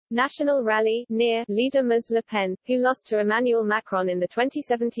National Rally, NEAR, leader Ms. Le Pen, who lost to Emmanuel Macron in the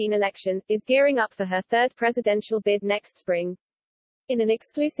 2017 election, is gearing up for her third presidential bid next spring. In an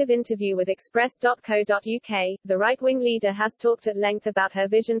exclusive interview with Express.co.uk, the right-wing leader has talked at length about her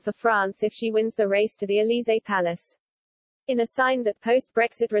vision for France if she wins the race to the Élysée Palace. In a sign that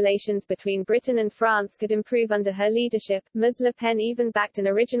post-Brexit relations between Britain and France could improve under her leadership, Ms. Le Pen even backed an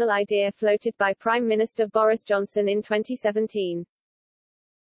original idea floated by Prime Minister Boris Johnson in 2017.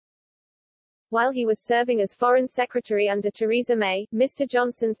 While he was serving as Foreign Secretary under Theresa May, Mr.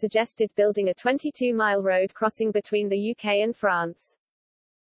 Johnson suggested building a 22-mile road crossing between the UK and France.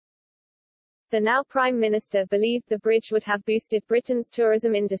 The now Prime Minister believed the bridge would have boosted Britain's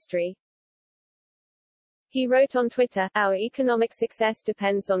tourism industry. He wrote on Twitter, "Our economic success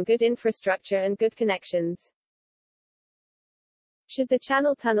depends on good infrastructure and good connections. Should the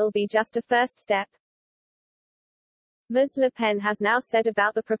Channel Tunnel be just a first step?" Ms. Le Pen has now said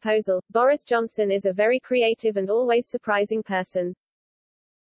about the proposal, "Boris Johnson is a very creative and always surprising person.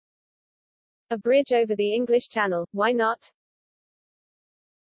 A bridge over the English Channel, why not?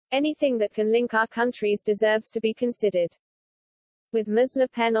 Anything that can link our countries deserves to be considered." With Ms. Le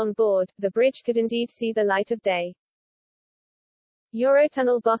Pen on board, the bridge could indeed see the light of day.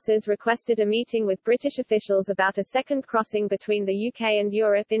 Eurotunnel bosses requested a meeting with British officials about a second crossing between the UK and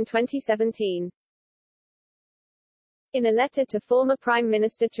Europe in 2017. In a letter to former Prime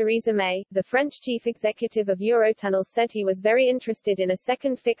Minister Theresa May, the French chief executive of Eurotunnel said he was very interested in a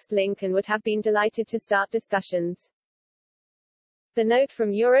second fixed link and would have been delighted to start discussions. The note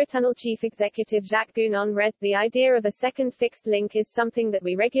from Eurotunnel chief executive Jacques Gounon read, "The idea of a second fixed link is something that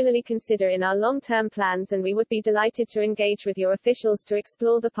we regularly consider in our long-term plans and we would be delighted to engage with your officials to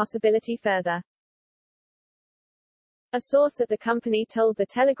explore the possibility further." A source at the company told The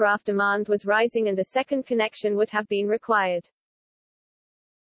Telegraph demand was rising and a second connection would have been required.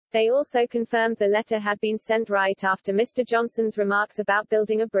 They also confirmed the letter had been sent right after Mr. Johnson's remarks about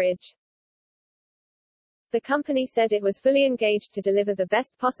building a bridge. The company said it was fully engaged to deliver the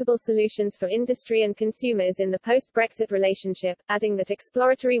best possible solutions for industry and consumers in the post-Brexit relationship, adding that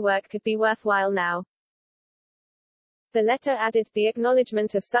exploratory work could be worthwhile now. The letter added, "The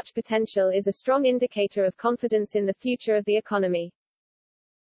acknowledgement of such potential is a strong indicator of confidence in the future of the economy."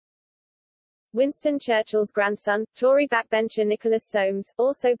 Winston Churchill's grandson, Tory backbencher Nicholas Soames,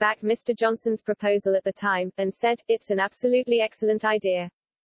 also backed Mr. Johnson's proposal at the time, and said, "It's an absolutely excellent idea."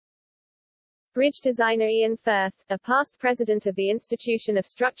 Bridge designer Ian Firth, a past president of the Institution of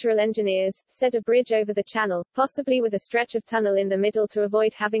Structural Engineers, said a bridge over the channel, possibly with a stretch of tunnel in the middle to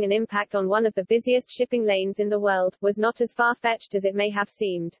avoid having an impact on one of the busiest shipping lanes in the world, was not as far-fetched as it may have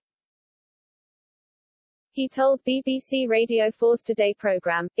seemed. He told BBC Radio 4's Today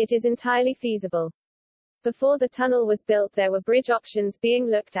programme, "It is entirely feasible. Before the tunnel was built there were bridge options being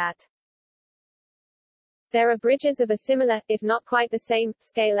looked at. There are bridges of a similar, if not quite the same,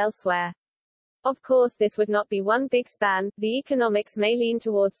 scale elsewhere. Of course this would not be one big span, the economics may lean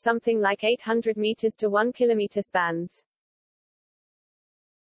towards something like 800 meters to 1 kilometer spans.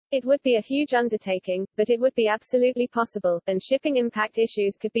 It would be a huge undertaking, but it would be absolutely possible, and shipping impact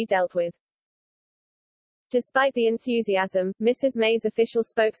issues could be dealt with." Despite the enthusiasm, Mrs. May's official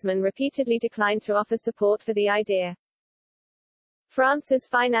spokesman repeatedly declined to offer support for the idea. France's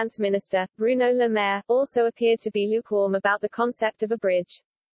finance minister, Bruno Le Maire, also appeared to be lukewarm about the concept of a bridge.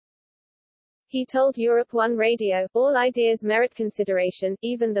 He told Europe 1 Radio, "All ideas merit consideration,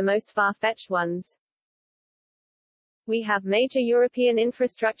 even the most far-fetched ones. We have major European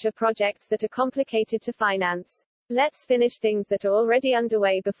infrastructure projects that are complicated to finance. Let's finish things that are already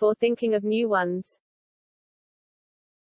underway before thinking of new ones."